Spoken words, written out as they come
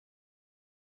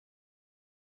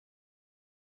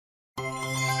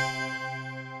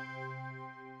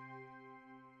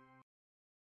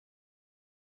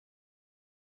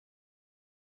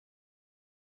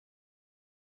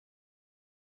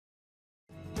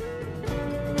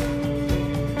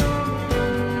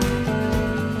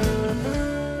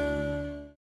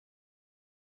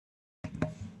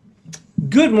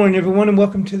Good morning, everyone, and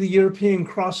welcome to the European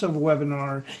crossover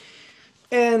webinar.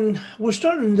 And we're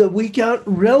starting the week out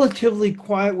relatively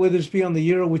quiet, whether it's be on the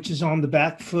euro, which is on the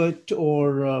back foot,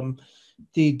 or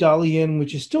the dollar yen,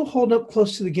 which is still holding up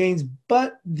close to the gains.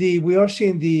 But we are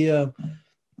seeing the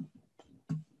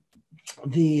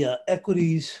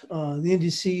equities, the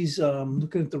indices.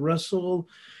 Looking at the Russell,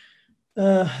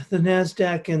 the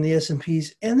Nasdaq, and the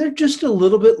S&Ps, and they're just a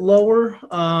little bit lower.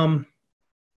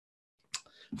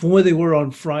 From where they were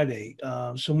on Friday.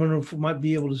 So I'm wondering if we might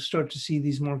be able to start to see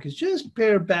these markets just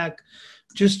pare back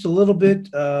just a little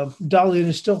bit. Dollar yen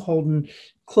is still holding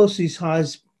close to these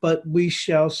highs, but we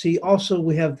shall see. Also,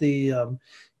 we have the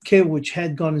cable, which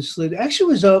had gone and slid.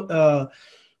 Actually was up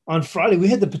on Friday. We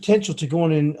had the potential to go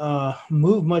in and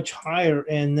move much higher,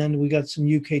 and then we got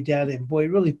some UK data, and boy,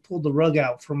 it really pulled the rug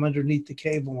out from underneath the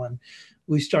cable, and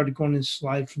we started going and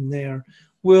slide from there.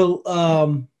 We'll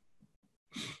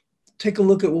take a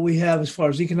look at what we have as far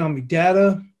as economic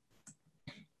data.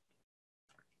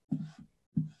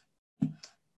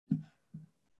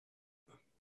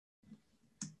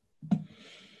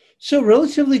 So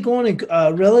relatively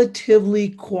relatively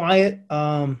quiet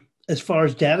as far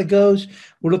as data goes.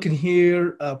 We're looking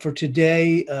here for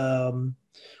today.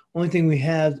 Only thing we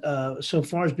have so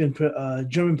far has been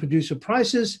German producer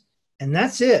prices, and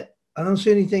that's it. I don't see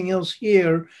anything else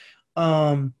here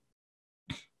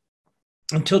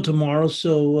until tomorrow,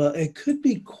 so it could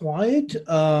be quiet,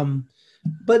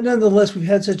 but nonetheless, we've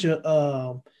had such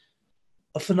a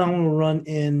phenomenal run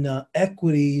in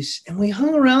equities, and we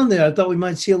hung around there. I thought we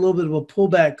might see a little bit of a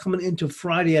pullback coming into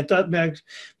Friday. I thought, matter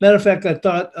of fact, I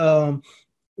thought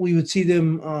we would see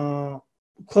them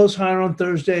close higher on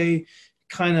Thursday,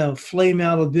 kind of flame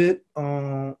out a bit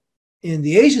in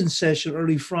the Asian session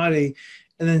early Friday,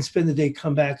 and then spend the day,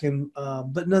 come back, and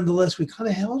but nonetheless, we kind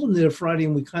of held them there Friday,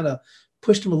 and we kind of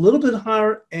pushed them a little bit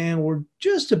higher, and we're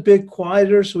just a bit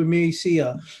quieter, so we may see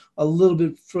a little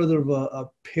bit further of a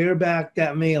pair back.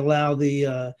 That may allow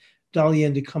the dollar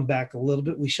yen to come back a little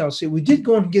bit. We shall see. We did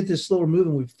go and get this slower move,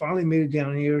 and we finally made it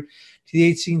down here to the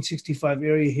 1865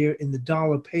 area here in the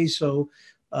dollar peso,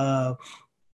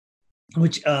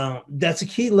 which that's a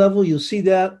key level. You'll see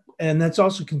that, and that's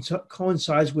also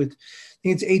coincides with, I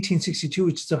think it's 1862,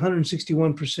 which is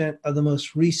 161% of the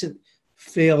most recent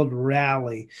failed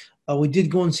rally. We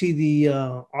did go and see the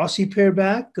Aussie pair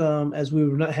back as we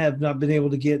have not been able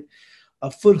to get a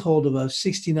foothold of a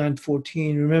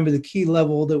 69.14. Remember, the key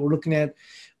level that we're looking at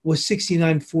was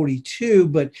 69.42,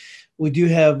 but we do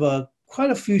have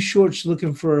quite a few shorts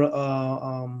looking for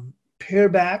pair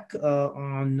back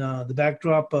on the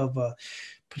backdrop of a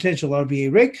potential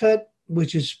RBA rate cut,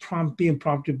 which is being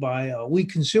prompted by weak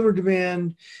consumer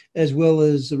demand, as well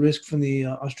as the risk from the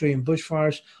Australian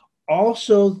bushfires.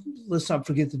 Also, let's not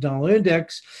forget the dollar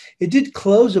index. It did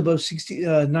close above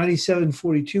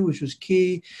 97.42, which was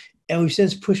key, and we've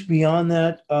since pushed beyond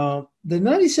that. The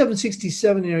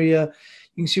 97.67 area,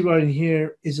 you can see right in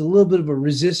here, is a little bit of a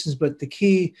resistance, but the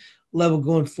key level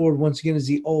going forward, once again, is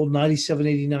the old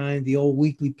 97.89, the old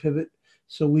weekly pivot.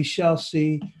 So we shall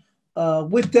see.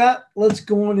 With that, let's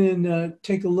go on and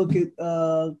take a look at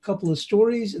a couple of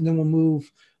stories, and then we'll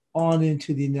move on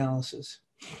into the analysis.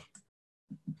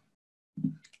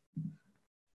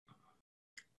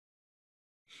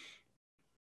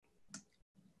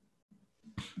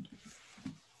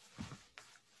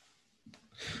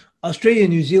 Australia and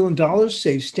New Zealand dollars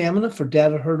save stamina for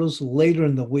data hurdles later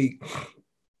in the week.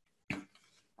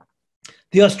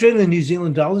 The Australian and New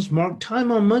Zealand dollars marked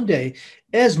time on Monday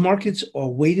as markets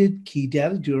awaited key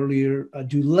data due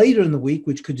later in the week,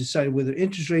 which could decide whether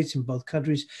interest rates in both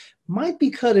countries might be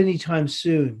cut anytime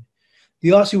soon. The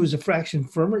Aussie was a fraction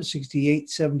firmer at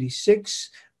 68.76,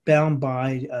 bound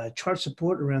by chart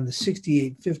support around the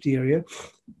 68.50 area.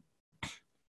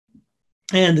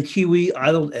 And the Kiwi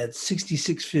idled at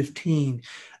 66.15.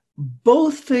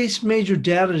 Both face major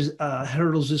data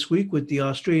hurdles this week, with the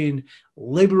Australian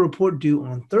labor report due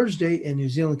on Thursday and New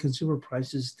Zealand consumer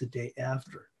prices the day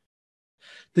after.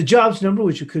 The jobs number,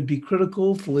 which could be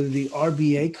critical for whether the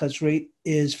RBA cuts rate,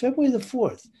 is February the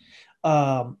 4th.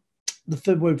 The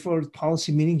February 4th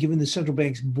policy meeting, given the central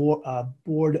bank's board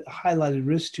highlighted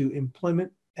risk to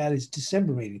employment at its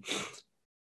December meeting.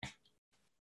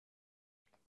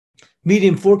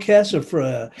 Median forecasts are for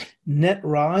a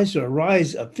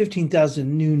rise of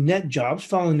 15,000 new net jobs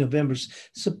following November's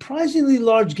surprisingly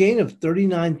large gain of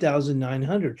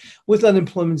 39,900, with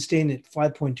unemployment staying at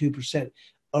 5.2%.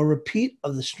 A repeat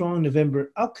of the strong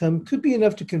November outcome could be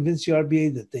enough to convince the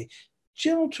RBA that the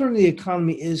general turn of the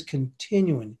economy is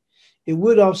continuing. It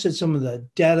would offset some of the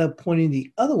data pointing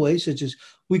the other way, such as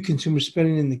weak consumer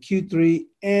spending in the Q3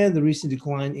 and the recent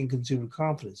decline in consumer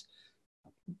confidence.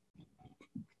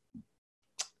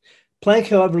 Planck,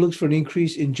 however, looks for an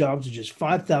increase in jobs of just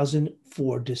 5,000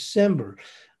 for December.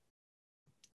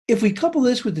 If we couple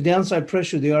this with the downside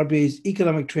pressure of the RBA's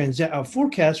economic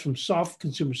forecast from soft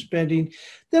consumer spending,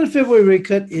 then a February rate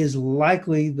cut is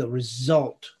likely the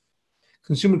result.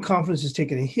 Consumer confidence has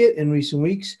taken a hit in recent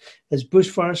weeks as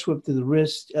bushfires swept through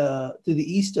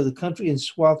the east of the country and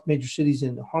swathed major cities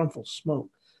in harmful smoke.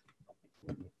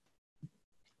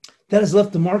 That has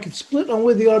left the market split on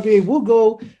where the RBA will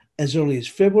go as early as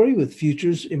February, with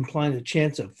futures implying a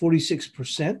chance of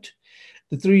 46%.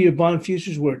 The 3-year bond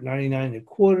futures were at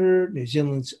 99.25. New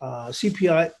Zealand's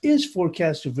CPI is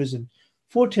forecast to have risen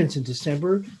 0.4 in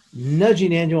December,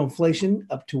 nudging annual inflation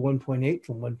up to 1.8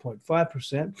 from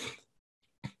 1.5%,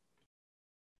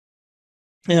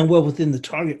 and well within the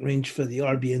target range for the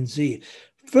RBNZ.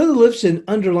 Further lifts in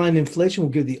underlying inflation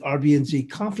will give the RBNZ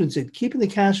confidence that keeping the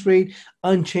cash rate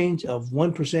unchanged of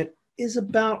 1% is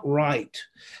about right.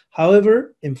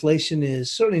 However, inflation is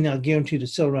certainly not guaranteed to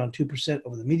settle around 2%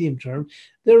 over the medium term.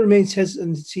 There remains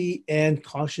hesitancy and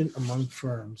caution among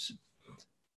firms.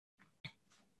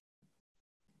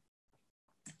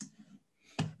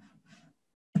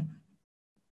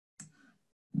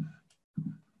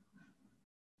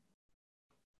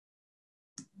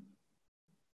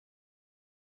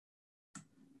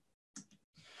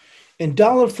 And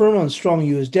dollar firm on strong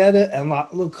U.S. data, and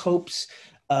outlook hopes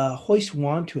hoist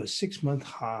yuan to a 6-month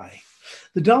high.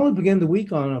 The dollar began the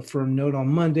week on a firm note on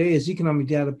Monday as economic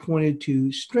data pointed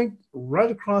to strength right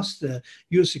across the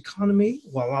U.S. economy,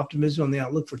 while optimism on the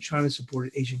outlook for China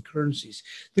supported Asian currencies.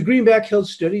 The greenback held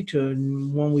steady to a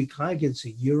 1-week high against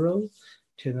the euro,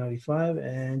 10.95,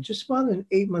 and just about an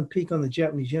 8-month peak on the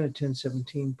Japanese yen at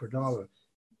 10.17 per dollar.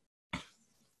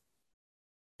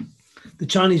 The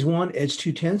Chinese yuan edged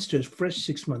 0.2 to a fresh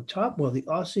 6-month top, while the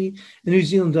Aussie and New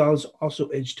Zealand dollars also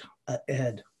edged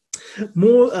ahead.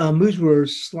 More moves were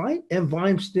slight and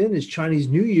volumes thin as Chinese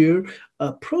New Year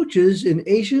approaches in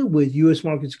Asia, with U.S.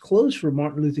 markets closed for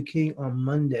Martin Luther King on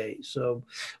Monday. So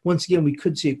once again, we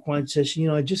could see a quiet session.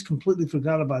 I just completely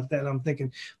forgot about that. I'm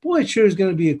thinking, boy, it sure is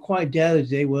going to be a quiet data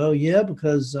today. Well, yeah,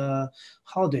 because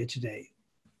holiday today.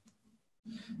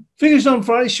 Figures on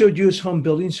Friday showed U.S. home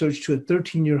building surged to a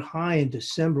 13-year high in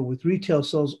December, with retail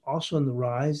sales also on the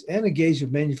rise and a gauge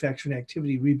of manufacturing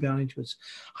activity rebounding to its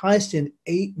highest in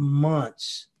 8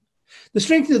 months. The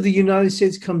strength of the United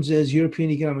States comes as European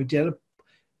economic data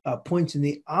points in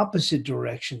the opposite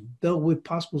direction, though with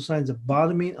possible signs of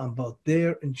bottoming on both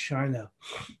there and China.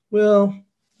 Well,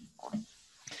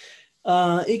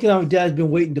 economic data has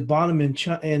been waiting to bottom in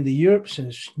China and the Europe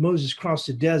since Moses crossed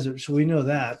the desert, so we know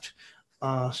that.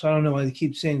 So I don't know why they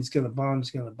keep saying it's going to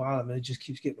bottom, and it just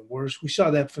keeps getting worse. We saw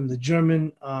that from the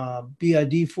German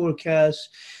BID forecast,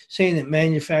 saying that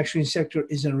manufacturing sector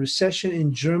is in a recession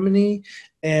in Germany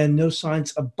and no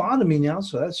signs of bottoming out,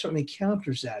 so that certainly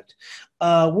counters that.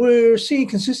 We're seeing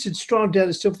consistent strong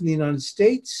data still from the United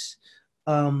States,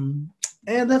 and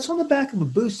that's on the back of a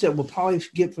boost that we'll probably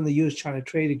get from the U.S.-China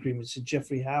trade agreement, said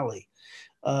Jeffrey Halley,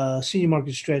 senior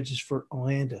market strategist for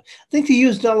Orlando. I think the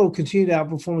U.S. dollar will continue to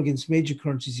outperform against major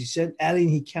currencies, he said, adding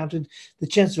he counted the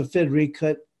chance of a Fed rate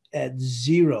cut at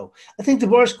 0. I think the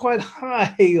bar is quite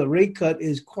high. A rate cut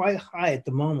is quite high at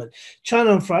the moment.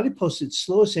 China on Friday posted its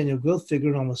slowest annual growth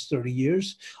figure in almost 30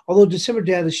 years, although December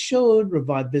data showed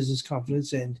revived business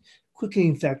confidence and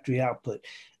quickening factory output.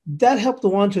 That helped the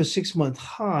yuan to a 6-month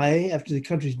high after the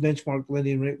country's benchmark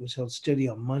lending rate was held steady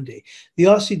on Monday. The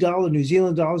Aussie dollar, New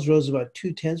Zealand dollars rose about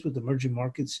 0.2, with emerging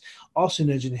markets also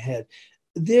nudging ahead.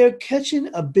 They're catching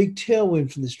a big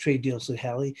tailwind from this trade deal, said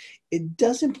Halley. It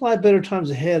does imply better times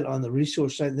ahead on the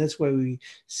resource side, and that's why we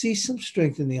see some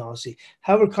strength in the Aussie.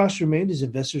 However, caution remained as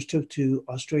investors took to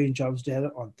Australian jobs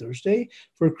data on Thursday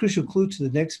for a crucial clue to the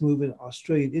next move in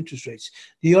Australian interest rates.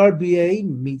 The RBA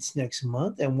meets next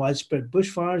month, and widespread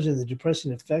bushfires and the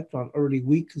depressing effect on early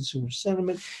weak consumer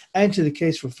sentiment add to the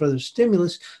case for further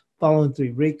stimulus following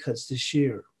 3 rate cuts this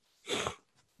year.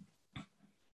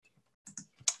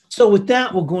 So with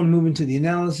that, we'll go and move into the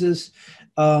analysis.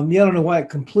 I don't know why it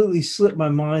completely slipped my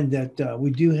mind that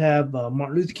we do have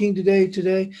Martin Luther King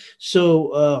today.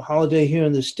 So holiday here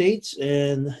in the States,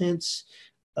 and hence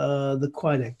the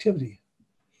quiet activity.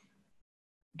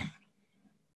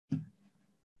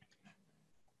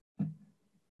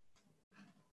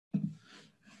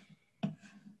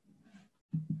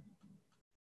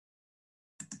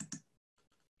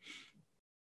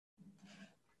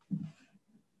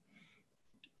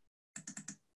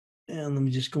 And let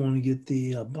me just go on and get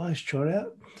the bias chart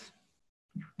out.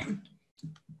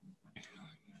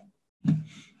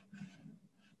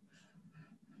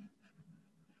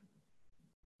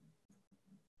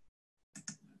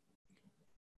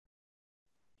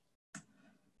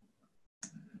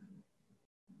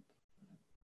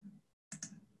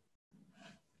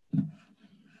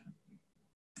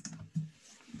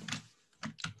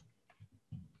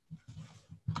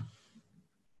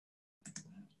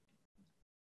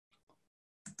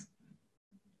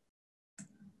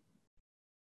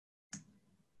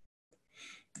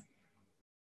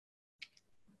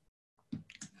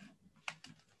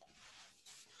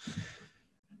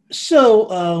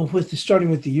 So, starting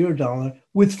with the euro dollar,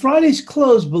 with Friday's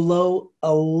close below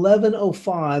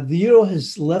 11.05, the euro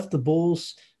has left the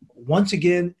bulls once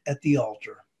again at the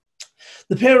altar.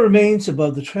 The pair remains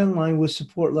above the trend line with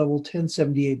support level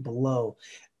 1078 below.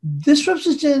 This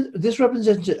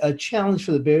represents a challenge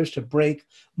for the bears to break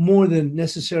more than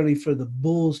necessarily for the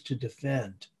bulls to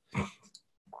defend.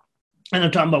 And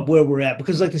I'm talking about where we're at,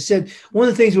 because like I said, one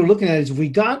of the things we're looking at is if we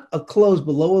got a close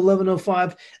below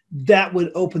 11.05, that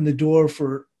would open the door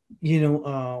for,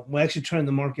 we'll actually turn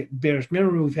the market bearish.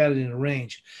 Remember, we've had it in a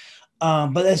range.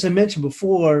 But as I mentioned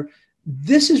before,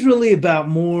 this is really about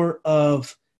more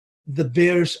of the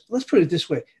bears. Let's put it this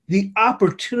way. The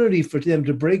opportunity for them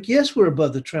to break. Yes, we're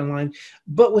above the trend line,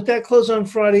 but with that close on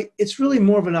Friday, it's really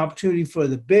more of an opportunity for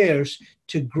the bears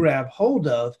to grab hold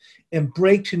of and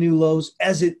break to new lows,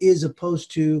 as it is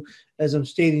opposed to, as I'm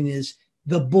stating, is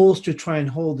the bulls to try and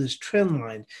hold this trend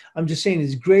line. I'm just saying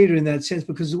it's greater in that sense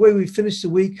because the way we finished the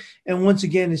week, and once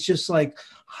again, it's just like,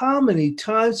 how many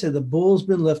times have the bulls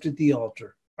been left at the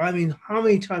altar? I mean, how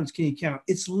many times can you count?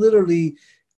 It's literally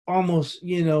almost,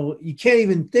 you can't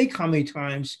even think how many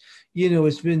times,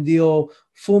 it's been the old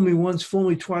fool me once, fool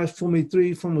me twice, fool me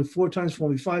three, fool me four times, fool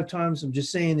me five times. I'm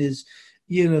just saying is,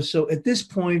 so at this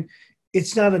point,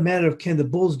 it's not a matter of can the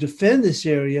bulls defend this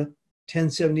area,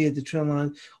 1070 at the trend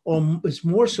line, or it's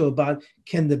more so about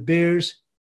can the bears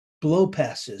blow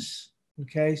past this.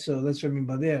 Okay, so that's what I mean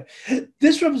by there.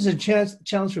 This represents a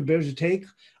challenge for bears to take,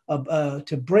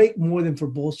 to break more than for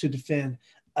bulls to defend.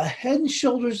 A head and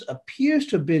shoulders appears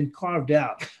to have been carved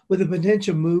out with a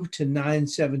potential move to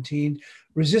 917.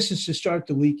 Resistance to start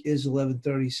the week is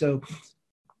 1130. So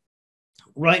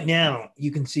right now,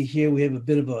 you can see here we have a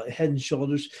bit of a head and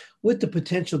shoulders with the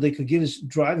potential they could get us,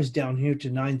 drive us down here to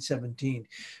 917.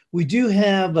 We do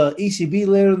have ECB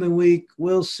later in the week.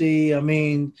 We'll see. I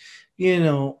mean,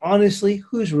 honestly,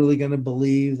 who's really going to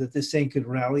believe that this thing could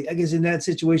rally? I guess in that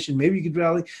situation, maybe you could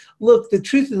rally. Look, the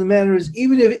truth of the matter is,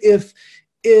 even if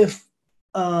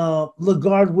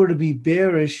Lagarde were to be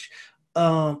bearish,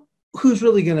 who's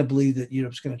really going to believe that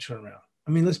Europe's going to turn around?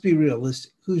 I mean, let's be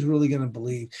realistic. Who's really going to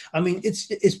believe? I mean,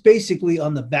 it's basically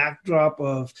on the backdrop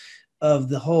of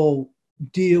the whole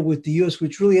deal with the U.S.,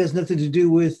 which really has nothing to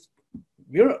do with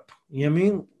Europe. You know what I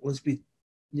mean?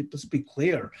 Let's be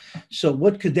clear. So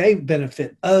what could they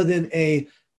benefit other than a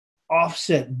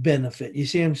offset benefit? You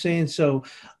see what I'm saying? So,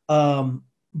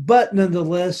 but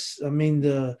nonetheless, I mean,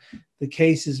 the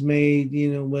case is made,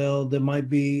 well, there might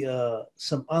be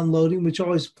some unloading, which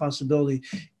always a possibility.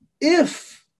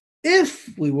 If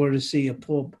we were to see a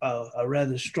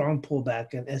rather strong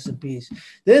pullback in S&Ps,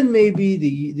 then maybe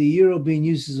the euro being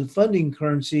used as a funding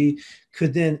currency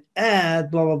could then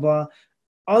add blah, blah, blah.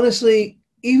 Honestly,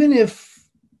 even if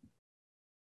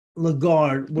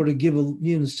Lagarde were to give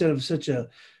instead of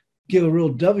give a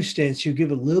real dovish stance, you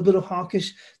give a little bit of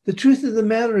hawkish. The truth of the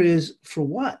matter is, for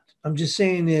what? I'm just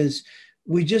saying is,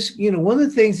 we just, one of the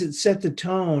things that set the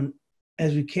tone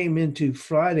as we came into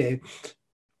Friday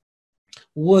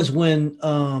was when,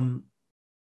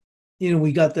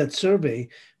 we got that survey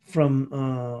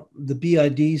from the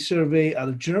BID survey out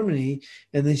of Germany,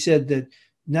 and they said that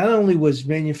not only was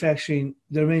their manufacturing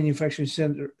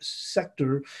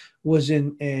sector was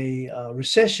in a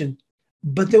recession,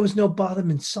 but there was no bottom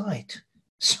in sight.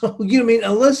 So,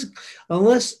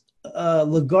 unless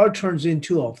Lagarde turns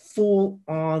into a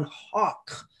full-on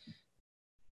hawk,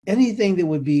 anything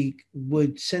that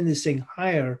would send this thing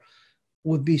higher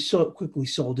would be so quickly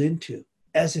sold into,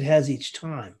 as it has each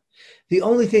time. The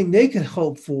only thing they could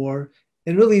hope for,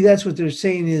 and really that's what they're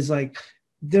saying, is like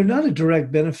they're not a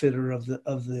direct benefiter of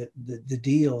the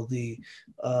deal, the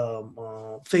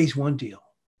phase one deal.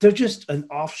 They're just an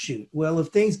offshoot. Well, if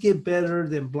things get better,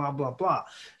 then blah, blah, blah.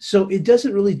 So it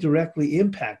doesn't really directly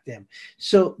impact them.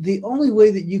 So the only way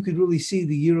that you could really see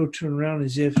the euro turn around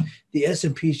is if the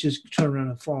S&Ps just turn around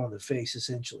and fall on their face,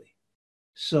 essentially.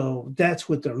 So that's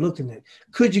what they're looking at.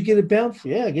 Could you get it bounced?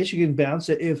 Yeah, I guess you can bounce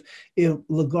it if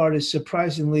Lagarde is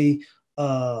surprisingly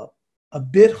a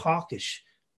bit hawkish,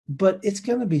 but it's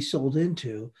going to be sold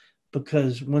into.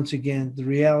 because once again, the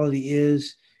reality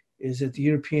is that the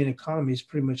European economy is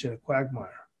pretty much in a quagmire.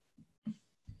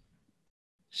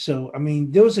 So, I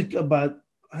mean, there was about,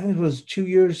 I think it was 2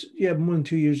 years, yeah, more than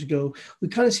 2 years ago.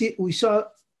 We saw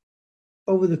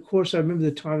over the course, I remember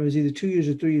the time, it was either 2 years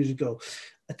or 3 years ago.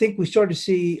 I think we started to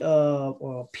see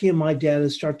PMI data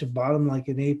start to bottom like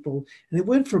in April, and it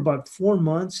went for about 4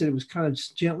 months, and it was kind of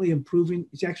just gently improving.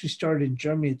 It actually started in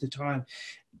Germany at the time,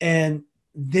 and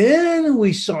then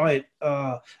we saw it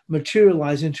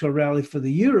materialize into a rally for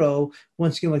the euro.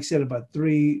 Once again, like I said, about a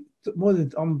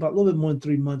little bit more than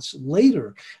 3 months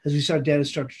later, as we saw data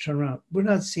start to turn around. We're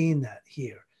not seeing that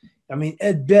here. I mean,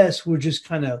 at best, we're just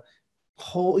kind of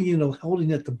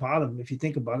holding at the bottom, if you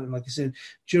think about it. And like I said,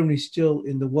 Germany's still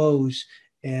in the woes,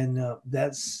 and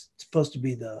that's supposed to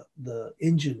be the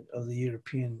engine of the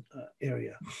European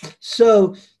area.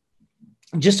 So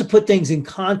just to put things in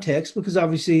context, because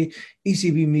obviously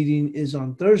ECB meeting is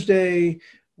on Thursday.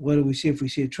 What do we see if we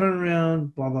see a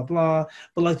turnaround? Blah, blah, blah.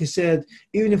 But like I said,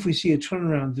 even if we see a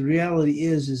turnaround, the reality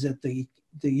is that the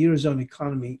Eurozone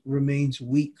economy remains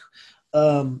weak.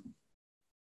 And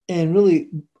really,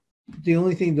 the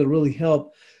only thing that really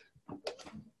help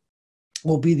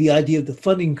will be the idea of the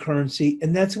funding currency,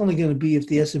 and that's only going to be if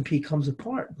the S&P comes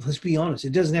apart. Let's be honest.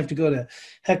 It doesn't have to go to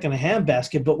heck in a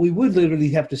handbasket, but we would literally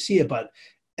have to see about,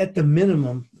 at the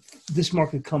minimum, this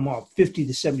market come off 50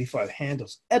 to 75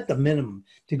 handles at the minimum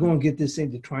to go and get this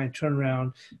thing to try and turn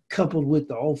around, coupled with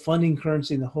the whole funding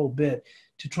currency and the whole bit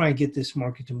to try and get this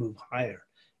market to move higher.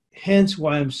 Hence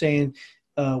why I'm saying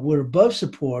we're above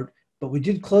support, but we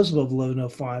did close above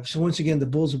 1105. So once again, the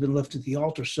bulls have been left at the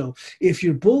altar. So if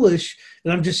you're bullish,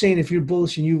 and I'm just saying, if you're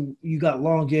bullish and you got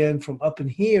long in from up in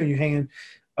here and you're hanging,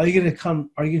 are you going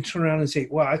to turn around and say,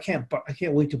 well, I can't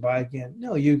wait to buy again?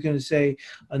 No, you're going to say,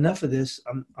 enough of this.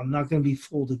 I'm not going to be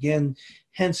fooled again.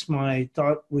 Hence my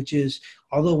thought, which is,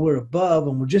 although we're above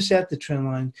and we're just at the trend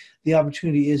line, the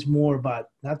opportunity is more about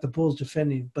not the bulls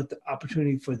defending, but the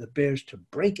opportunity for the bears to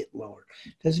break it lower.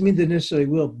 Doesn't mean they necessarily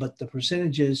will, but the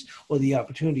percentages or the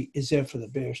opportunity is there for the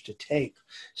bears to take.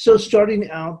 So starting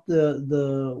out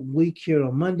the week here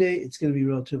on Monday, it's going to be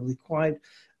relatively quiet.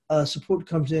 Support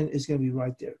comes in, is going to be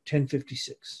right there,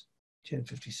 1056.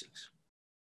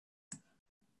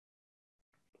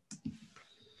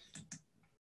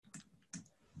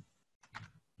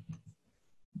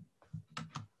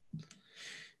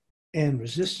 And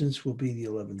resistance will be the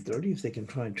 1130 if they can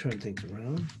try and turn things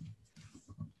around.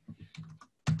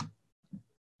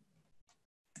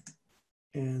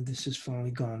 And this has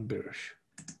finally gone bearish.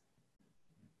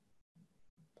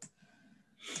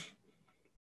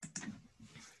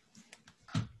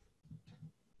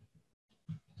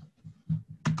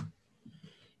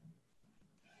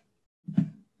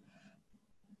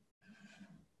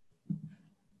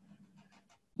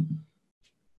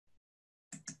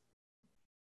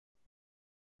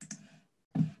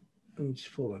 Let me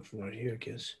just pull that from right here, I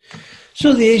guess.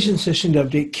 So the Asian session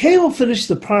update. K will finish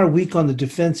the prior week on the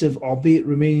defensive, albeit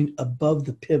remaining above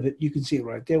the pivot. You can see it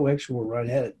right there. We're right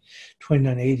at it,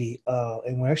 2980,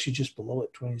 and we're actually just below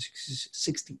it,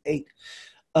 2668.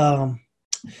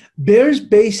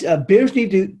 Bears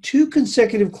need two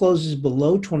consecutive closes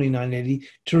below 2980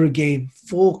 to regain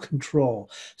full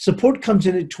control. Support comes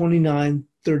in at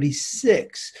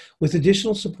 2936, with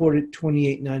additional support at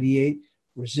 2898.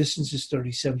 Resistance is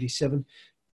 3077.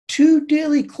 Two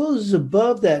daily closes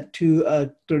above that to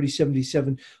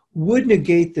 3077 would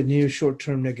negate the near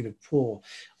short-term negative pull.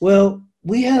 Well,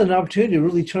 we had an opportunity to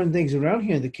really turn things around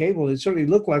here in the cable. It certainly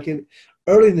looked like it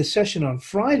early in the session on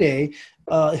Friday.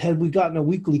 Had we gotten a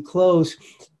weekly close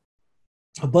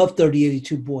above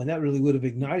 3082, boy, that really would have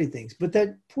ignited things. But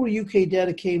that poor UK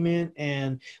data came in,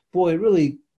 and boy, it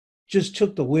really just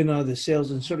took the wind out of the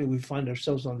sails, and certainly we find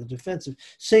ourselves on the defensive.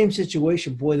 Same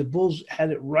situation, boy, the bulls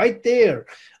had it right there,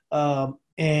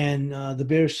 and the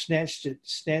bears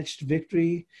snatched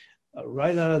victory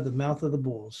right out of the mouth of the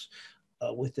bulls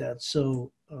with that.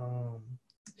 So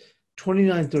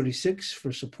 2936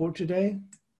 for support today.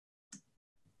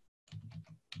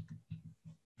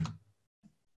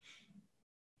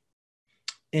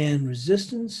 And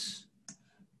resistance,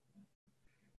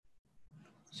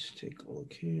 let's take a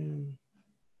look here.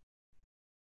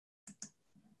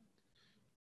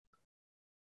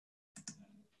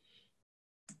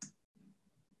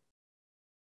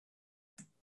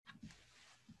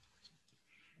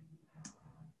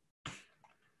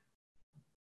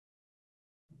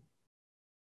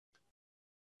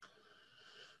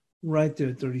 Right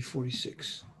there,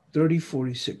 3046.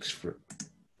 3046 for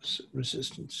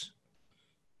resistance.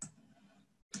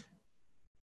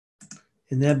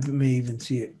 And that may even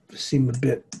seem a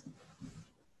bit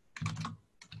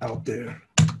out there.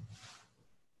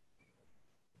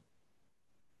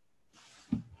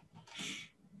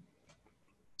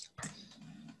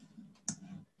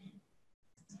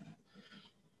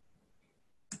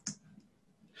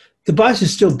 The bias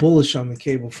is still bullish on the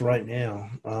cable for right now.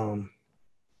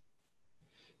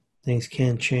 Things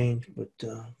can change, but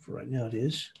for right now it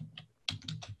is.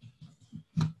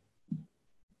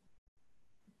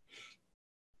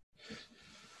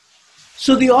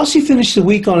 So the Aussie finished the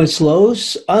week on its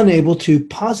lows, unable to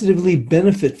positively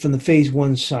benefit from the phase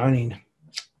one signing.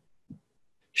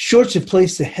 Shorts have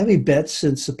placed a heavy bet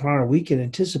since the prior week in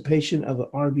anticipation of an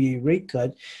RBA rate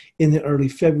cut in the early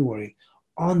February.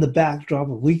 On the backdrop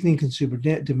of weakening consumer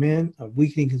demand, of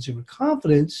weakening consumer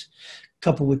confidence,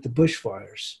 coupled with the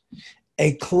bushfires.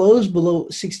 A close below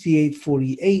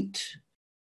 68.48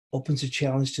 opens a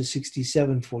challenge to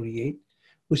 67.48,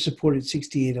 with support at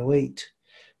 68.08.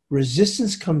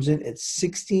 Resistance comes in at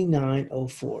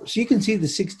 69.04. So you can see the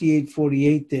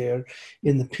 68.48 there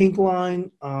in the pink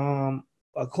line.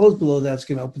 A close below that's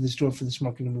going to open this door for this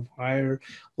market to move higher.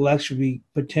 Will actually be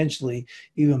potentially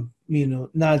even,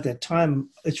 not at that time.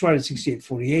 It's right at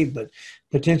 68.48, but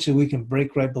potentially we can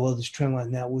break right below this trend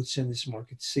line. That would send this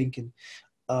market sinking.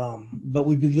 But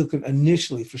we'd be looking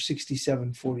initially for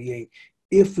 67.48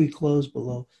 if we close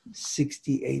below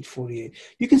 68.48.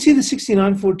 You can see the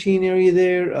 69.14 area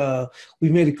there.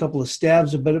 We've made a couple of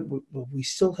stabs about it, but we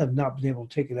still have not been able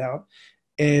to take it out.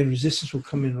 And resistance will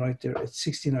come in right there at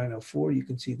 69.04. You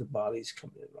can see the bodies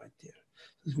coming in right there.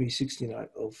 This will be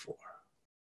 69.04.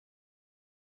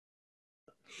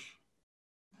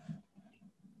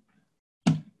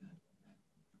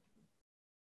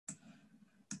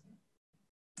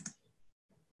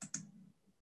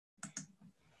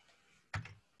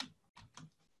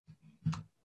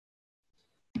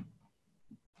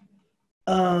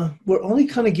 We're only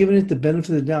kind of giving it the benefit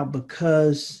of the doubt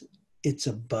because it's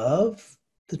above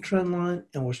the trend line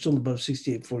and we're still above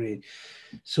 68.48.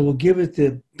 So we'll give it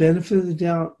the benefit of the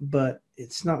doubt, but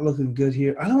it's not looking good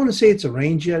here. I don't want to say it's a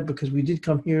range yet because we did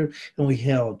come here and we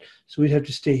held. So we'd have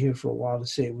to stay here for a while to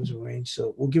say it was a range.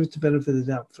 So we'll give it the benefit of the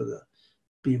doubt for the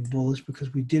being bullish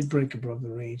because we did break above the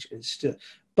range and still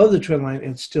above the trend line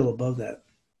and still above that.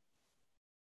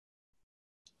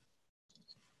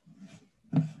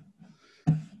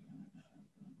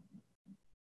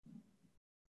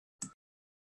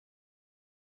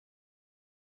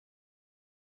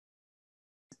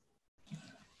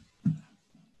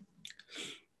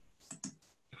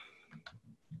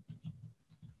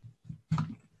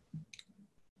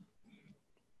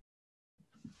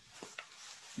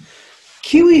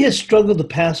 Kiwi has struggled the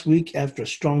past week after a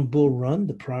strong bull run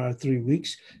the prior 3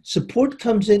 weeks. Support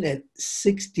comes in at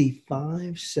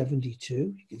 65.72.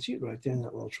 You can see it right there in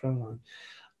that little trend line.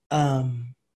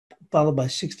 Followed by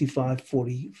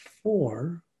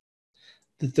 65.44,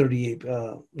 the 38,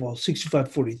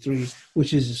 65.43,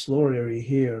 which is a slower area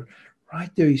here.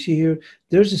 Right there, you see here,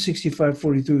 there's a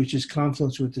 65.43, which is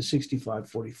confluence with the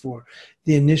 65.44.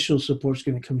 The initial support is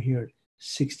going to come here at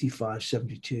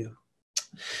 65.72.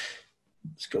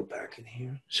 Let's go back in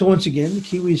here. So once again, the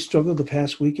Kiwis struggled the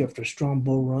past week after a strong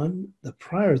bull run. The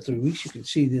prior 3 weeks, you can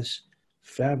see this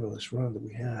fabulous run that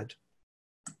we had.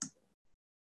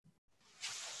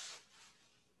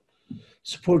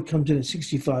 Support comes in at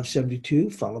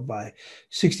 65.72, followed by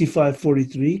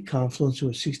 65.43, confluence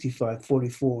with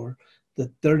 65.44,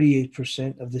 the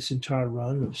 38% of this entire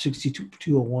run of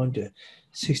 62.201 to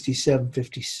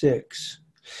 67.56.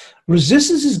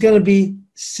 Resistance is going to be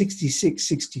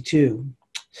 66.62.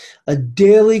 A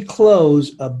daily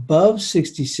close above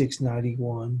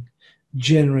 66.91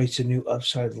 generates a new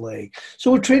upside leg.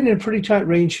 So we're trading in a pretty tight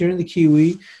range here in the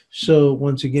Kiwi. So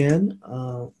once again,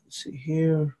 let's see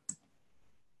here.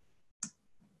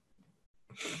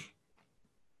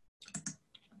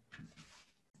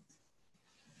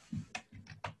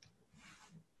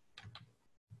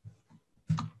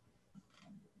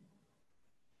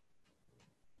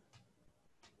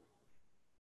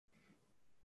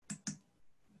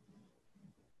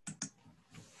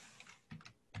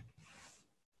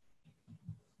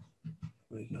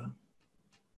 There we go.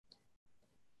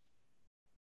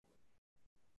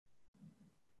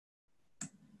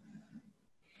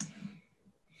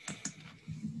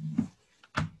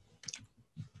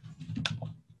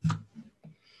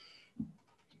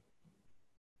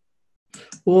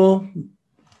 Well,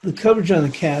 the coverage on the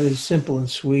cat is simple and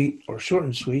sweet, or short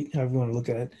and sweet, however you want to look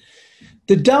at it.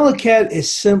 The dollar cat is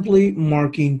simply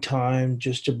marking time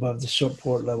just above the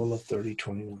support level of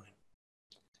 30.29,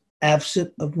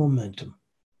 absent of momentum.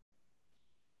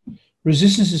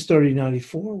 Resistance is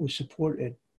 30.94 with support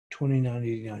at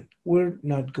 29.89. We're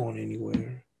not going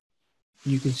anywhere.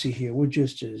 You can see here, we're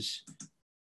just as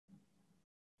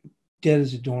dead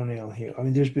as a doornail here. I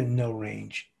mean, there's been no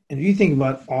range. And if you think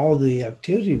about all the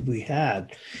activity we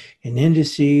had in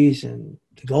indices and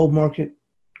the gold market,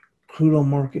 crude oil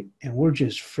market, and we're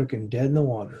just freaking dead in the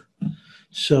water.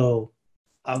 So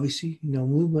obviously, no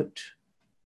movement.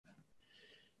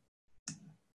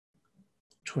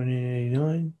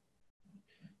 20.89,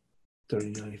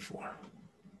 30.94.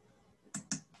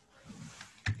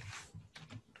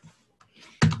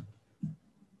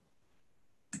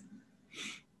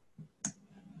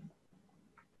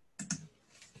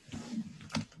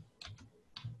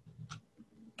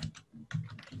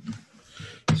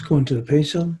 Let's go into the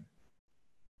peso.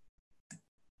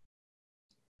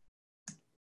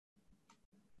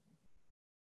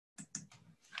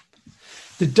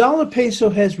 The dollar peso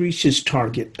has reached its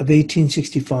target of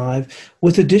 1865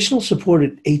 with additional support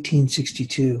at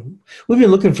 1862. We've been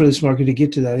looking for this market to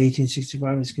get to that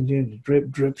 1865. It's continuing to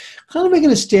drip, drip, kind of making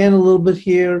a stand a little bit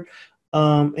here.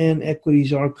 And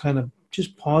equities are kind of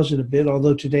just pausing a bit,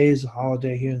 although today is a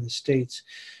holiday here in the States.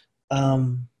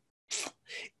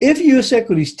 If U.S.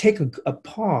 equities take a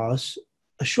pause,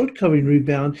 a short covering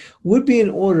rebound would be in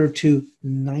order to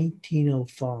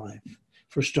 1905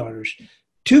 for starters.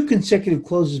 2 consecutive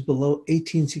closes below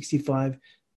 1865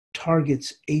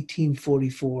 targets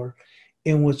 1844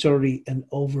 in what's already an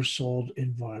oversold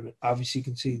environment. Obviously, you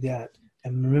can see that.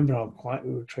 And remember how quiet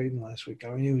we were trading last week. I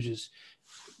mean, it was just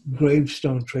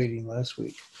gravestone trading last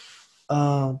week.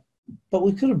 But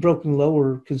we could have broken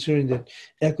lower considering that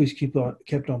equities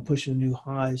kept on pushing new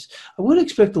highs. I would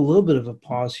expect a little bit of a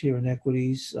pause here in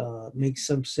equities. Makes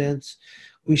some sense.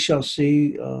 We shall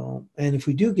see. And if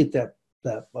we do get that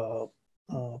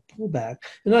pullback,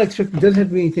 and I expect it doesn't have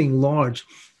to be anything large.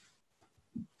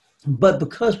 But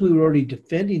because we were already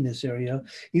defending this area,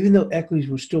 even though equities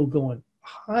were still going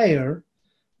higher,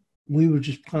 we were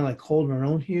just kind of like holding our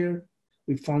own here.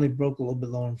 We finally broke a little bit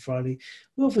lower on Friday.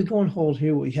 Well, if we go and hold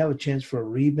here, we have a chance for a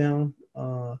rebound.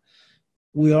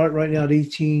 We are right now at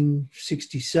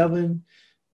 1867.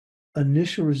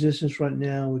 Initial resistance right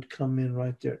now would come in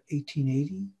right there,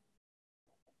 1880.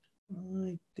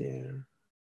 Right there.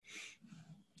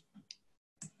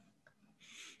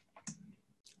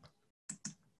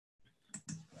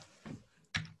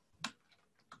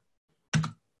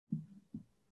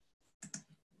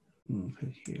 Move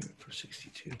it here for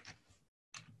 62.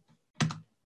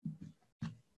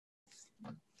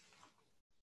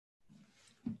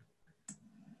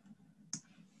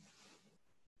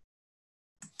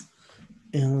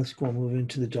 And let's go and move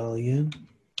into the dollar yen.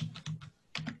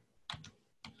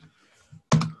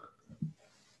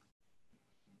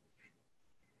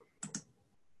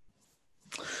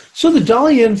 So the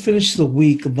dollar yen finished the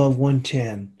week above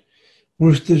 110,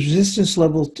 with the resistance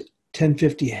level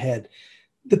 1050 ahead.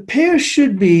 The pair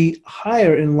should be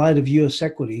higher in light of U.S.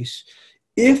 equities.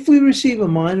 If we receive a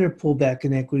minor pullback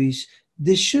in equities,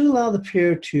 this should allow the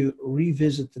pair to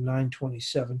revisit the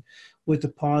 927 with a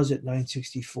pause at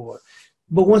 964.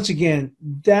 But once again,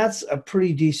 that's a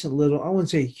pretty decent little, I wouldn't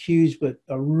say huge, but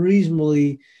a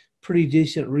reasonably pretty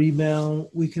decent rebound.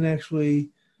 We can actually,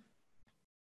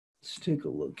 let's take a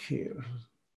look here.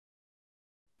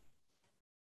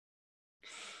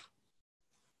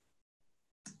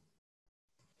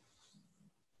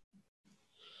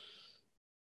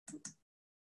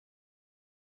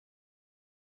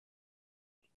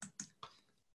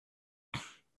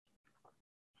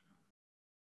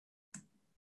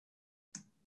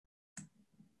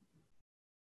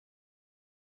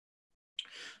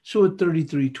 So at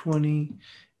 33.20,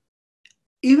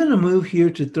 even a move here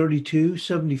to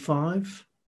 32.75,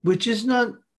 which is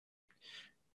not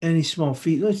any small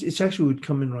feat. It's actually would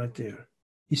come in right there.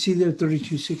 You see there,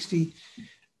 32.60.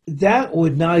 That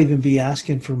would not even be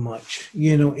asking for much,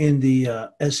 in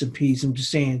the S&Ps. I'm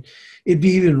just saying it'd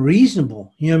be even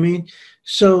reasonable. You know what I mean?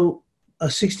 So a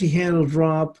 60 handle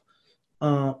drop,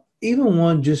 even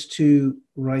one just to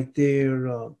right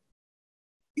there.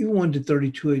 Even one to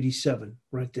 32.87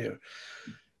 right there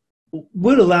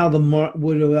would allow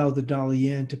the dollar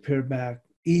yen to pair back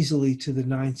easily to the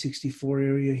 964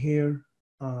 area here,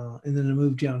 and then a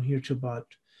move down here to about,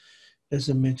 as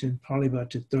I mentioned, probably about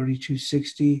to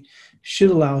 32.60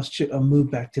 should allow us to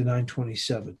move back to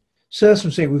 927. So that's what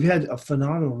I'm saying. We've had a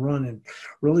phenomenal run, and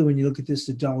really, when you look at this,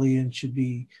 the dollar yen should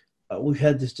be. We've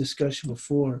had this discussion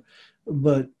before,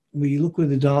 but when you look where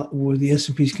the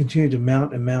S&Ps continue to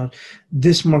mount and mount,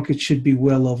 this market should be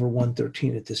well over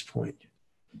 113 at this point.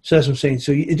 So that's what I'm saying.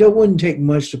 So it wouldn't take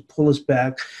much to pull us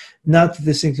back. Not that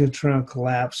this thing's going to turn around and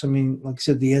collapse. I mean, like I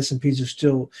said, the S&Ps are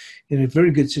still in a very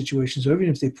good situation. So even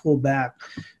if they pull back,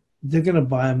 they're going to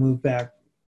buy and move back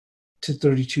to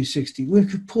 32.60. We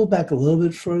could pull back a little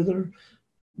bit further,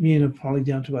 probably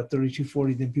down to about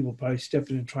 32.40. Then people probably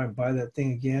step in and try and buy that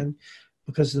thing again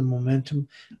because of the momentum.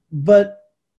 But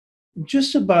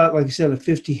just about, like I said, a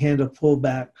 50 handle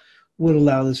pullback would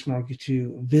allow this market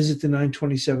to visit the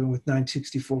 927 with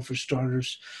 964 for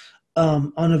starters.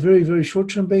 On a very, very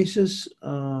short-term basis,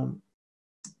 our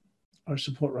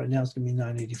support right now is going to be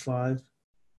 985.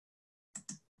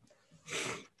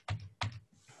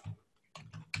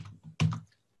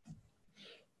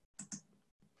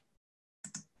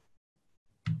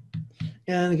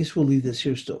 And I guess we'll leave this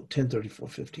here still,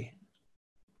 1034.50.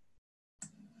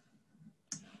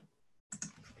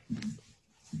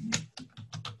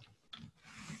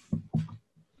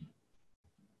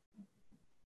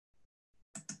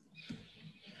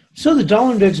 So the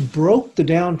dollar index broke the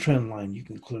downtrend line. You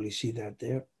can clearly see that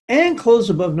there. And closed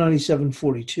above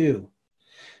 97.42.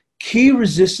 Key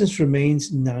resistance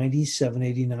remains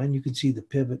 97.89. You can see the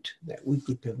pivot, that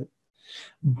weekly pivot.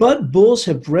 But bulls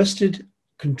have wrested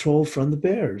control from the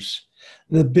bears.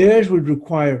 The bears would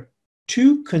require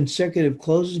 2 consecutive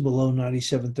closes below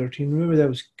 97.13. Remember that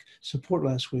was support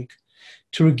last week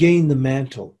to regain the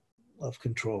mantle of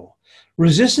control.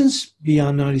 Resistance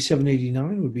beyond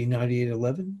 97.89 would be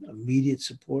 98.11. Immediate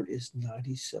support is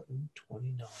 97.29.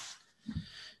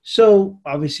 So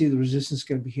obviously the resistance is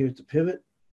going to be here at the pivot.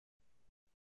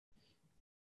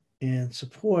 And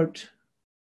support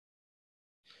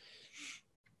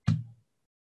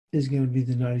is going to be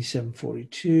the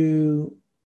 97.42.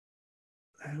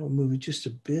 I will move it just a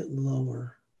bit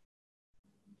lower.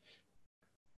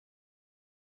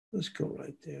 Let's go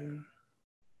right there.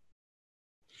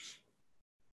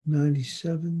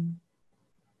 97.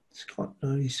 Let's call it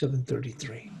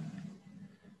 97.33.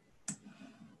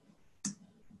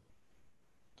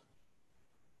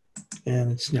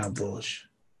 And it's now bullish.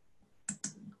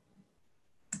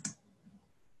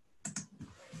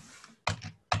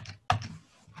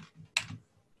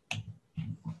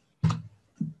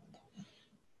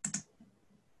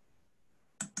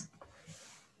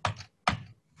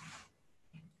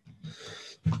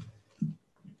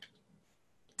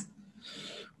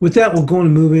 With that, we're going to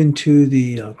move into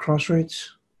the cross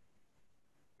rates.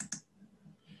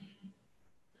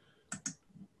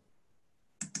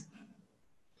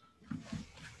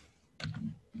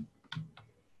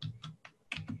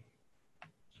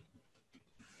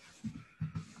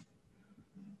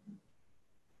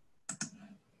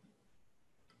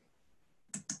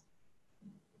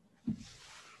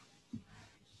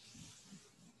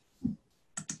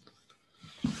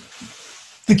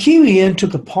 The Kiwi yen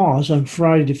took a pause on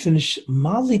Friday to finish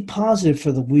mildly positive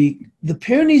for the week. The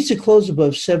pair needs to close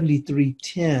above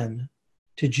 73.10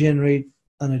 to generate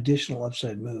an additional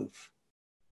upside move.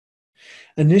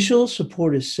 Initial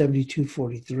support is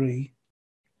 72.43,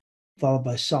 followed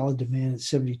by solid demand at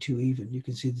 72 even. You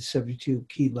can see the 72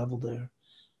 key level there.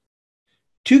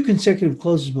 2 consecutive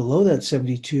closes below that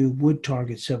 72 would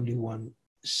target 71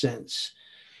 cents.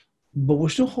 But we're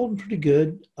still holding pretty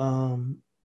good.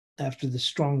 After the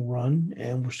strong run,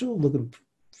 and we're still looking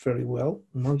fairly well.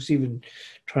 Mark's even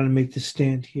trying to make the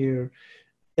stand here.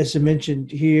 As I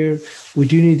mentioned here, we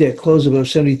do need that close above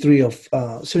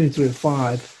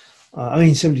 73.05. I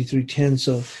mean 73.10.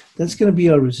 So that's going to be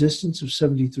our resistance of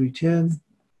 73.10.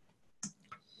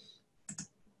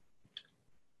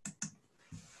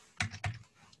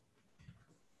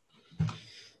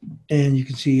 And you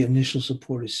can see initial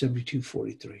support is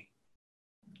 72.43.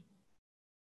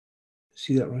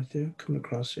 See that right there? Coming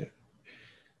across there.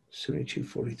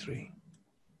 72.43.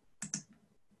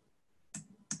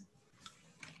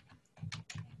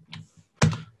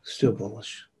 Still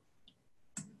bullish.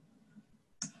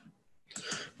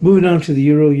 Moving on to the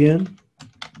euro yen.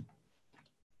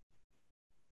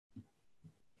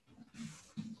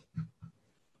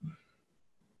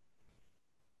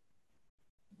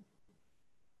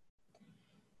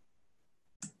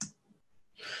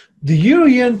 The euro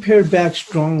yen paired back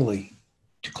strongly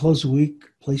to close the week,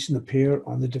 placing the pair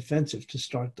on the defensive to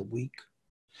start the week.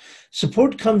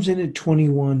 Support comes in at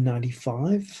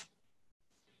 21.95,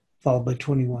 followed by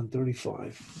 21.35.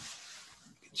 You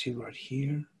can see right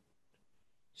here.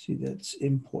 See, that's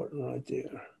important right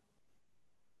there.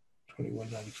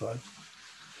 21.95,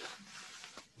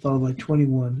 followed by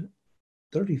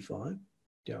 21.35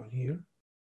 down here.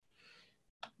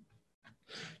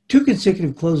 2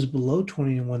 consecutive closes below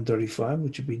 21.35,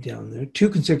 which would be down there. 2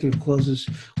 consecutive closes.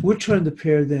 We're trying to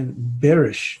pair then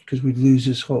bearish because we'd lose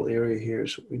this whole area here.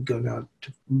 So we'd go now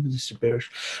to move this to bearish.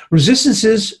 Resistance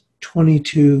is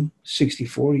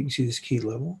 22.64. You can see this key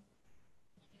level.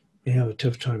 May have a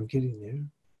tough time getting there.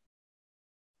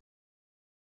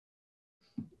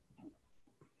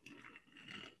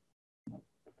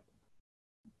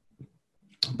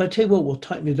 But I tell you what, we'll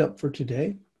tighten it up for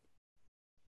today.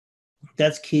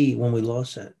 That's key when we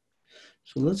lost that.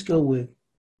 So let's go with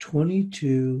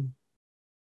 22.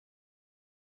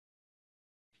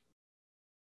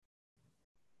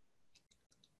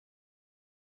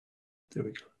 There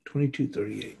we go,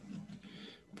 22.38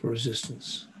 for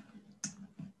resistance.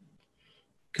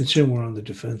 Consider we're on the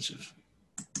defensive.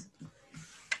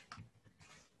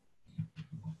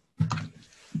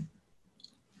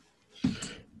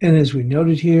 And as we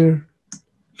noted here,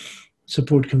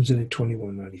 support comes in at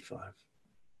 21.95,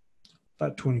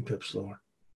 about 20 pips lower.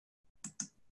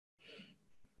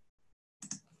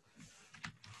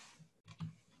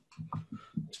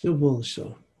 Still bullish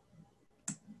though.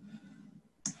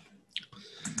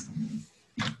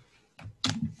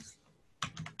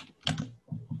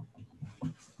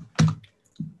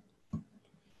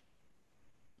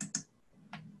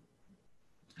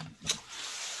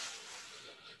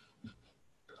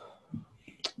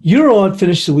 Euro had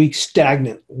finished the week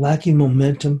stagnant, lacking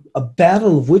momentum, a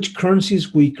battle of which currency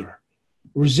is weaker.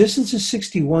 Resistance is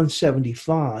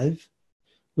 61.75,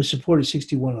 with support at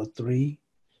 61.03.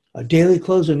 A daily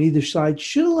close on either side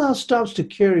should allow stops to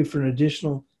carry for an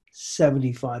additional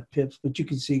 75 pips, but you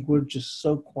can see we're just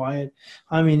so quiet.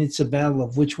 I mean, it's a battle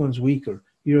of which one's weaker.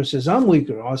 Euro says, I'm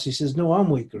weaker. Aussie says, no,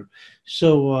 I'm weaker.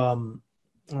 So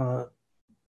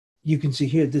you can see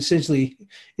here, essentially,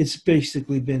 it's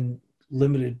basically been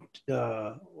limited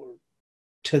to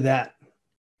that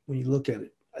when you look at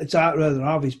it. It's rather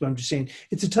obvious, but I'm just saying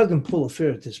it's a tug and pull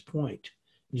affair at this point.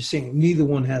 I'm just saying neither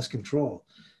one has control.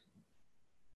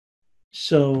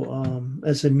 So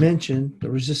as I mentioned, the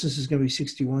resistance is going to be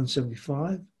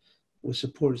 61.75 with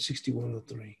support at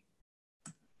 61.03.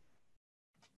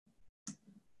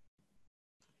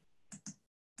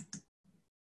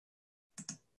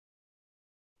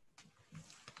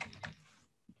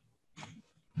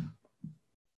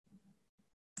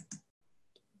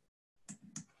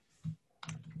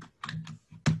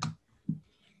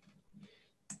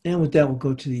 And with that, we'll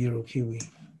go to the Euro Kiwi.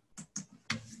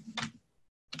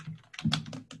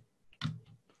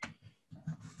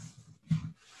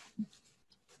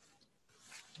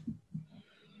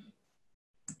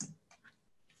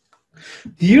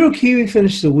 The Euro Kiwi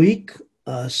finished the week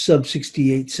sub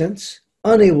 68 cents,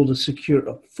 unable to secure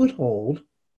a foothold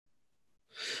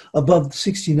above the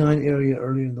 69 area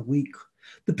earlier in the week.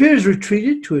 The pair has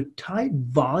retreated to a tight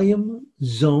volume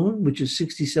zone, which is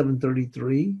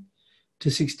 67.33 to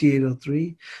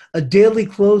 68.03. A daily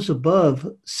close above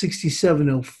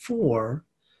 67.04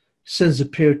 sends the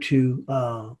pair to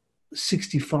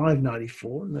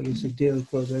 65.94. And I guess the daily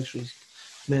close actually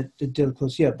meant the daily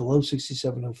close, below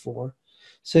 67.04,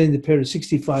 sending the pair to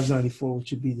 65.94, which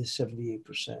would be the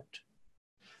 78%.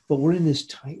 But we're in this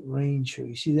tight range here.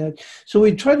 You see that? So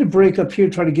we tried to break up here,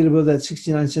 try to get above that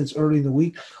 69 cents early in the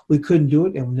week. We couldn't do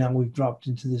it, and now we've dropped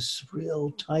into this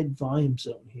real tight volume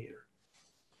zone here.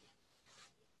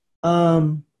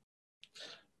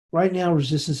 Right now,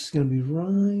 resistance is going to be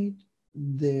right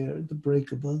there, the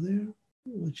break above there,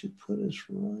 which should put us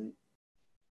right.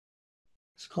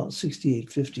 Let's call it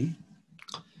 68.50.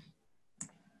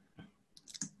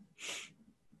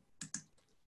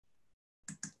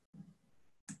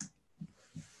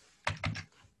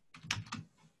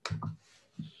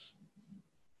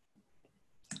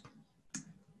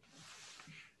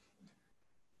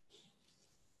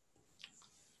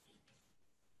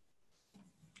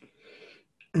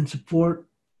 And support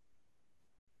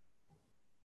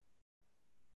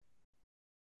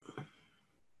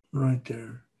right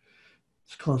there.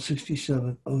 It's called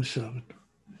 67.07.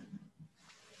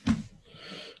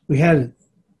 We had it.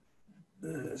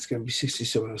 It's going to be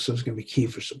 67.07. It's going to be key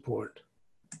for support.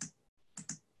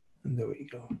 And there we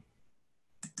go.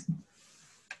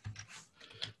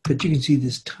 But you can see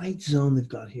this tight zone they've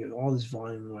got here, all this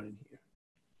volume running here.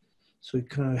 So we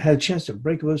kind of had a chance to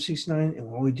break above 69, and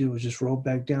all we did was just roll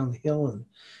back down the hill, and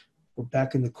we're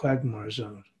back in the quagmire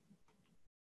zone.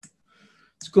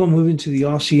 Let's go and move into the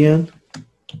ASEAN.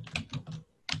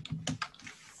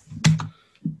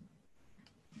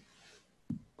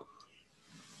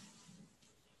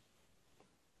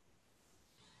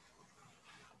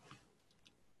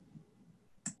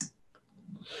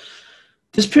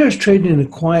 This pair is trading in a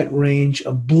quiet range,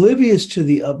 oblivious to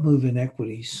the up move in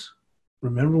equities.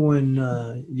 Remember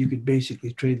when you could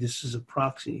basically trade this as a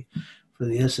proxy for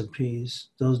the S&Ps?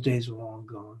 Those days are long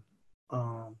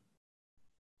gone.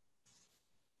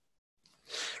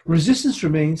 Resistance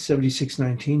remains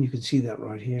 76.19. You can see that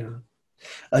right here.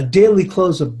 A daily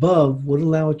close above would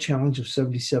allow a challenge of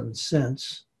 77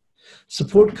 cents.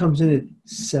 Support comes in at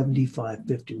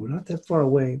 75.50. We're not that far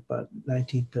away, about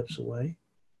 19 pips away.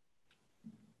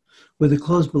 With a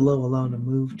close below allowing a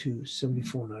move to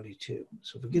 74.92.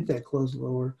 So if we get that close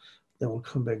lower, then we'll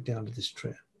come back down to this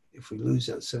trend. If we lose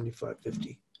that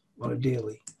 75.50 on a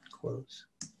daily close.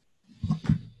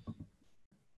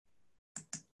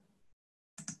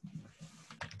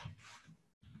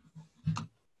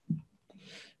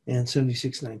 And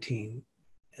 76.19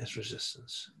 as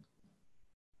resistance.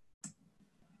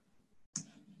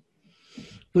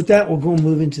 With that, we'll go and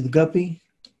move into the guppy.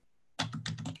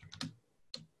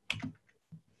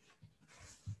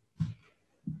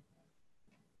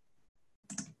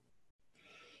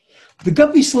 The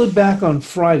guppy slid back on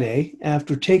Friday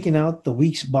after taking out the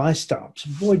week's buy stops.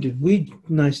 Boy, did we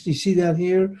nice. Do you see that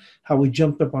here? How we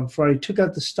jumped up on Friday, took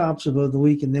out the stops above the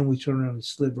week, and then we turned around and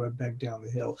slid right back down the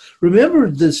hill.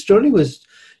 Remember, the sterling was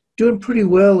doing pretty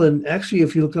well, and actually,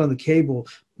 if you look on the cable,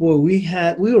 boy, we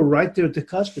were right there at the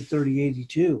cusp at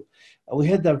 30.82. We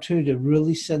had the opportunity to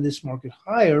really send this market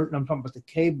higher, and I'm talking about the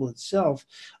cable itself.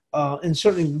 And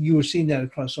certainly you were seeing that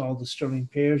across all the sterling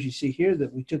pairs. You see here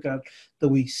that we took out the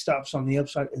weak stops on the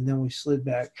upside, and then we slid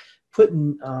back,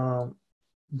 putting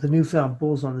the newfound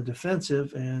bulls on the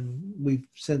defensive, and we've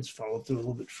since followed through a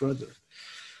little bit further.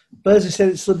 But as I said,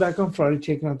 it slid back on Friday,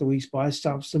 taking out the week's buy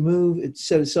stops to move. It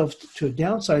set itself to a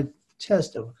downside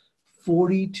test of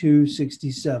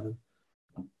 42.67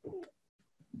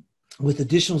 with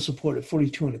additional support at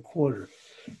 42.25.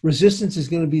 Resistance is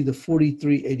going to be the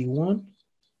 43.81.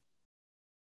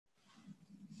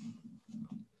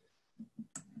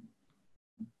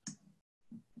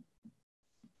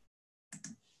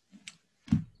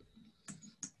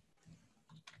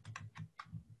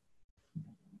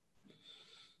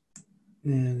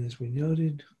 And as we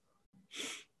noted,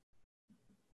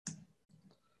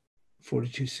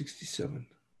 42.67,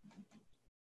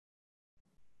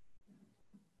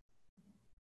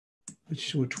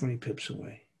 which we're 20 pips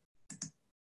away.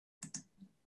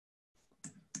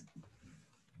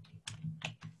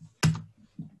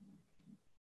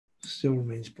 Still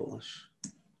remains bullish.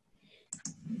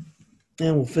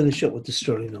 And we'll finish up with the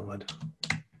sterling odd.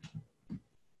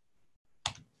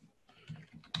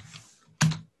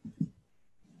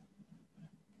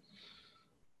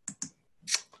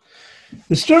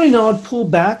 The sterling odd pulled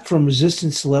back from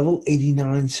resistance level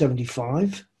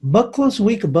 89.75, but close a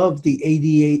week above the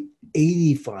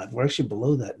 88.85. We're actually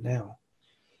below that now.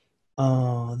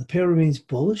 The pair remains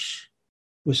bullish.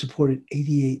 We're supported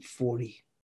 88.40.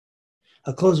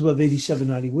 A close above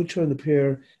 87.90 would turn the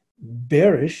pair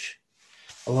bearish,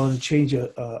 allowing a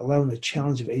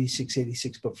challenge of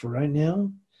 86.86. But for right now,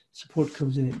 support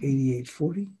comes in at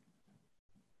 88.40.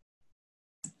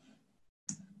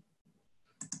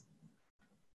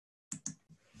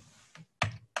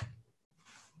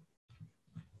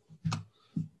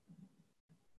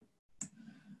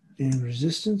 And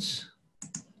resistance.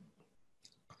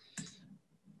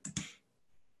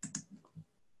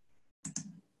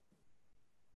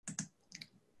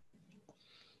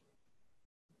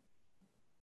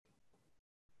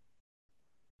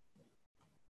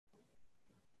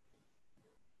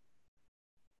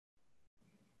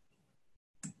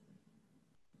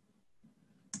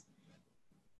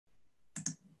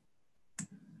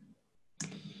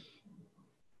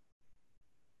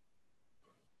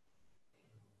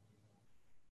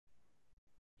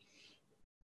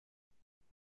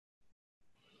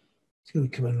 It's going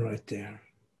to come in right there.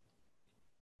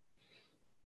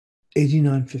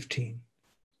 89.15.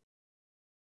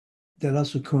 That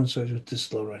also coincides with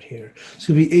this low right here. It's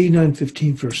going to be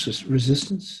 89.15 for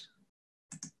resistance.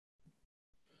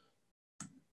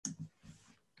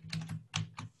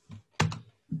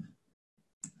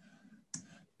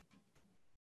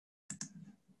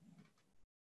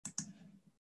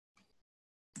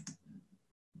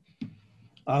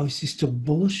 Obviously still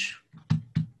bullish.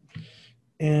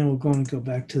 And we're going to go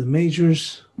back to the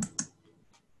majors.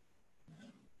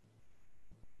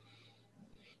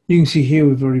 You can see here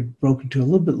we've already broken to a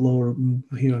little bit lower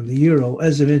here on the euro.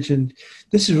 As I mentioned,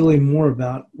 this is really more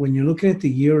about, when you're looking at the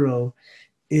euro,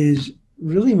 is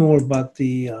really more about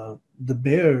the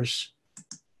bears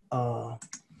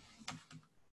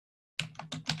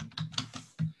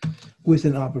with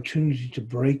an opportunity to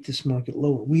break this market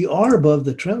lower. We are above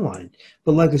the trend line,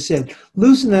 but like I said,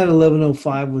 losing that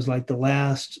 1105 was like the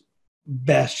last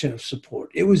bastion of support.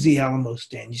 It was the Alamo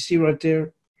stand. You see right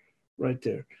there? Right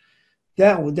there.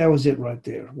 That was it right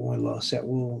there when we lost that.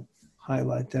 We'll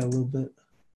highlight that a little bit.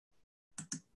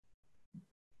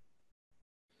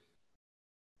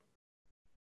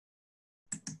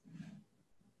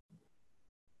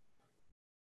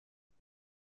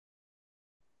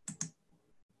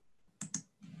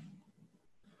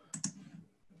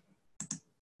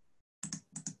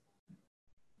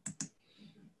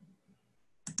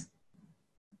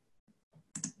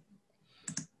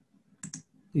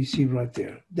 You see right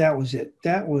there. That was it.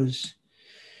 That was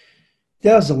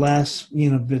the last,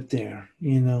 bit there. I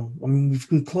mean,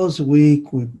 we closed the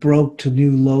week. We broke to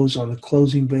new lows on a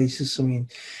closing basis. I mean,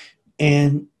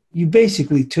 and you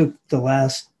basically took the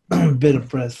last bit of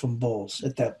breath from bulls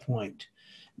at that point.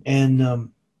 And,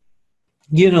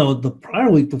 the prior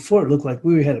week before, it looked like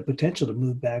we had a potential to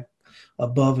move back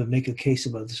above and make a case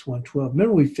about this 112.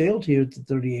 Remember, we failed here at the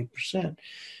 38%.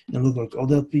 And it looked like, oh,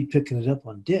 they'll be picking it up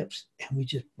on dips. And we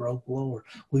just broke lower.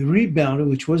 We rebounded,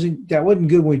 which wasn't good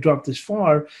when we dropped this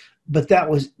far. But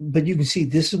you can see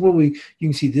this is where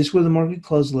the market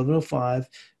closed, 1105.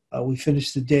 We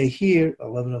finished the day here,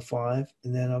 1105.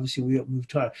 And then obviously we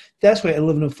moved higher. That's why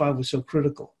 1105 was so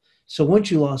critical. So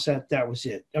once you lost that was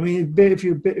it. I mean, if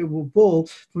you're a bull,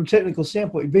 from a technical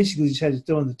standpoint, you basically just had to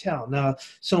throw in the towel. Now,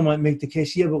 someone might make the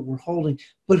case, yeah, but we're holding.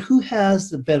 But who has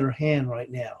the better hand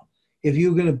right now? If you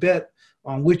were going to bet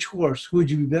on which horse, who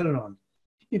would you be betting on?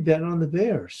 You'd be betting on the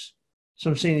Bears. So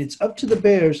I'm saying it's up to the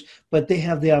Bears, but they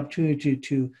have the opportunity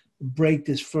to break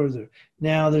this further.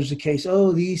 Now there's a case, the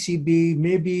ECB,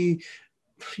 maybe,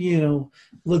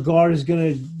 Lagarde is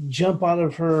going to jump out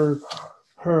of her,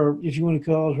 if you want to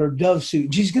call it, her dove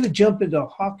suit. She's going to jump into a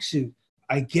hawk suit.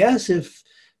 I guess if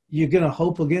you're going to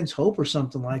hope against hope or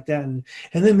something like that. And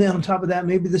then on top of that,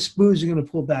 maybe the spoos are going to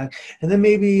pull back. And then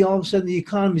maybe all of a sudden the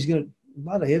economy is going to – a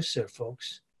lot of ifs there,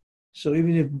 folks. So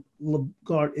even if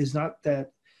Lagarde is not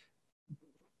that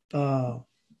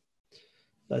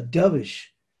dovish,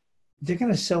 they're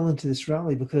going to sell into this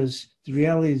rally because the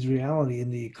reality is reality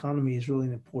and the economy is really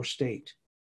in a poor state,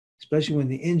 especially when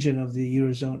the engine of the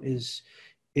Eurozone is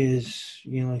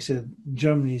like I said,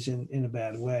 Germany's in a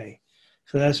bad way.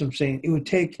 So that's what I'm saying. It would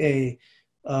take a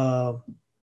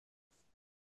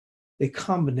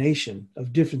combination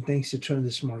of different things to turn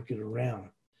this market around.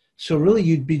 So really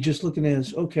you'd be just looking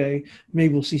at, okay,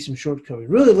 maybe we'll see some short covering.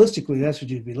 Realistically, that's what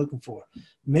you'd be looking for.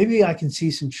 Maybe I can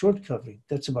see some short covering.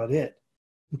 That's about it.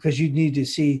 Because you'd need to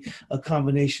see a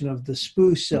combination of the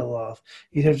SPOO sell-off.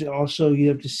 You'd have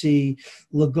to see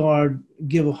Lagarde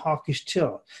give a hawkish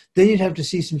tilt. Then you'd have to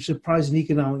see some surprising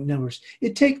economic numbers.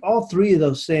 It'd take all three of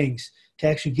those things to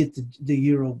actually get the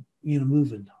euro,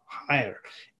 moving higher.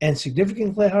 And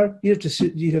significantly higher, you'd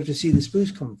have to see the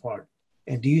SPOOs come apart.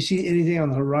 And do you see anything on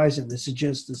the horizon that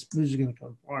suggests the SPOOs are going to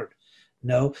come apart?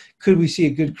 No. Could we see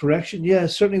a good correction? Yeah,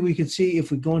 certainly we could see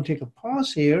if we go and take a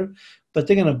pause here, but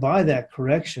they're going to buy that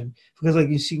correction because like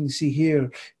you can see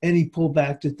here, any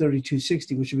pullback to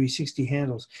 3260, which would be 60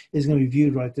 handles, is going to be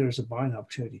viewed right there as a buying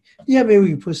opportunity. Yeah, maybe we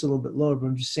can push it a little bit lower, but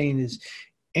I'm just saying is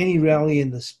any rally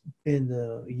in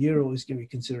the euro is going to be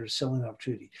considered a selling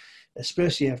opportunity,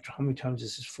 especially after how many times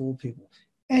this has fooled people.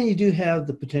 And you do have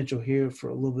the potential here for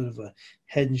a little bit of a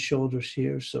head and shoulders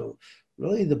here. So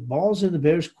really the ball's in the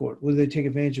Bears' court. Whether they take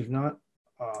advantage or not,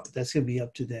 that's going to be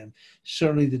up to them.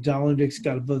 Certainly the dollar index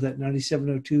got above that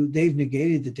 97.02. They've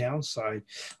negated the downside.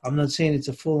 I'm not saying it's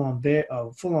a full-on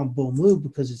bull move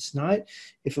because it's not.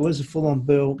 If it was a full-on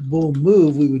bull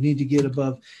move, we would need to get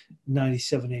above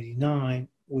 97.89,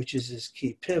 which is his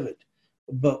key pivot.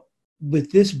 But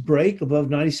with this break above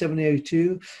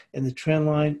 97.82 and the trend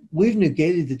line, we've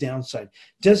negated the downside.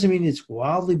 Doesn't mean it's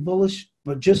wildly bullish,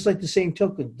 but just like the same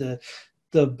token,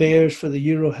 the bears for the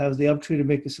euro have the opportunity to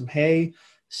make us some hay.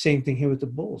 Same thing here with the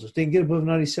bulls. If they can get above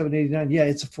 97.89, yeah,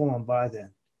 it's a full-on buy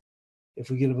then. If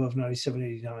we get above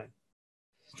 97.89,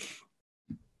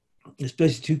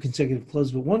 especially two consecutive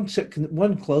closes, but one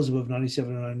close above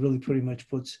 97.09 really pretty much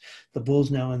puts the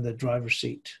bulls now in the driver's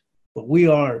seat. But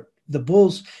the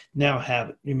bulls now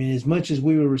have it. I mean, as much as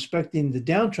we were respecting the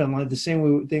downtrend line, the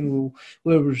same thing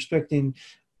we were respecting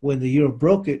when the euro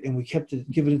broke it, and we kept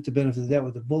giving it the benefit of that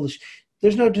with the bullish.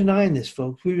 There's no denying this,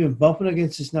 folks. We've been bumping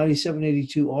against this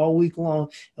 97.82 all week long,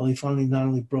 and we finally not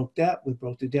only broke that, we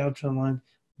broke the downtrend line.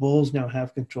 Bulls now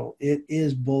have control. It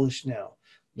is bullish now.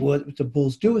 What the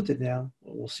bulls do with it now,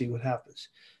 we'll see what happens.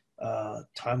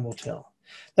 Time will tell.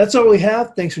 That's all we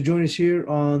have. Thanks for joining us here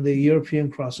on the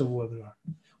European Crossover webinar.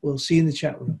 We'll see you in the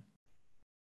chat room.